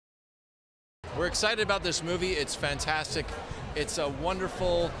We're excited about this movie. It's fantastic. It's a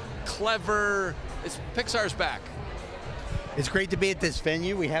wonderful, clever, Pixar's back. It's great to be at this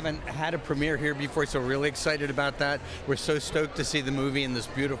venue. We haven't had a premiere here before, so we're really excited about that. We're so stoked to see the movie in this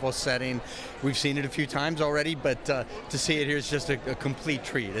beautiful setting. We've seen it a few times already, but to see it here is just a complete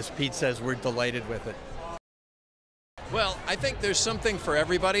treat. As Pete says, we're delighted with it. Well, I think there's something for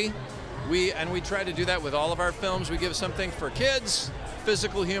everybody. We try to do that with all of our films. We give something for kids,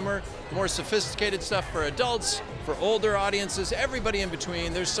 physical humor, more sophisticated stuff for adults, for older audiences, everybody in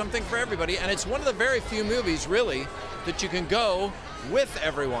between. There's something for everybody, and it's one of the very few movies, really, that you can go with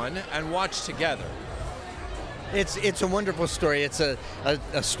everyone and watch together. It's a wonderful story. It's a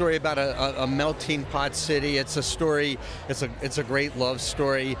story about a melting pot city. It's a story. It's a great love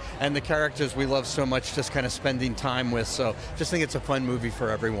story, and the characters we love so much, just kind of spending time with. So, just think it's a fun movie for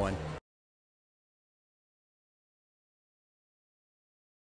everyone.